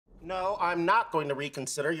No, I'm not going to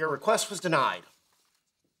reconsider. Your request was denied.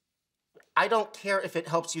 I don't care if it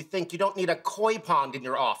helps you think you don't need a koi pond in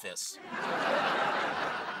your office.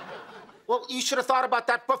 Well, you should have thought about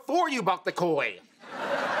that before you bought the koi.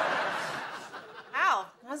 Ow,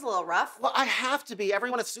 that was a little rough. Well, I have to be.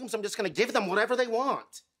 Everyone assumes I'm just going to give them whatever they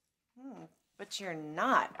want. But you're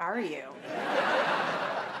not, are you?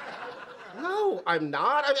 No, I'm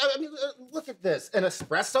not. I mean, look at this. An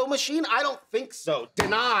espresso machine? I don't think so.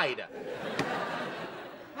 Denied.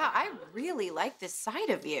 Wow, I really like this side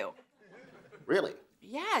of you. Really?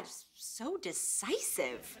 Yeah, just so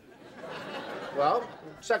decisive. Well,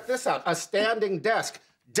 check this out. A standing desk.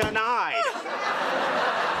 Denied.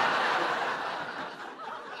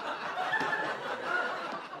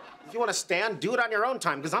 If you want to stand, do it on your own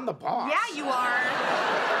time, because I'm the boss. Yeah, you are.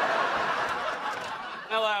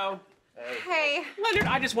 Hello. Hey. Leonard,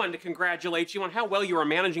 I just wanted to congratulate you on how well you are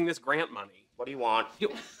managing this grant money. What do you want?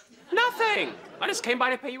 Nothing. I just came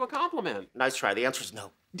by to pay you a compliment. Nice try. The answer's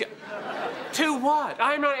no. To what?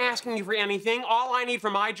 I'm not asking you for anything. All I need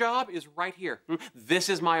for my job is right here. This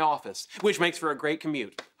is my office, which makes for a great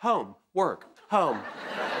commute. Home, work, home.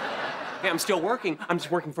 Hey, I'm still working. I'm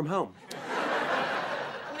just working from home.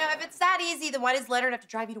 You know, if it's that easy, then why does Leonard have to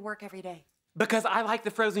drive you to work every day? Because I like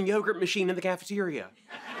the frozen yogurt machine in the cafeteria.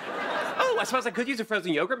 Oh, I suppose I could use a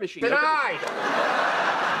frozen yogurt machine. Denied!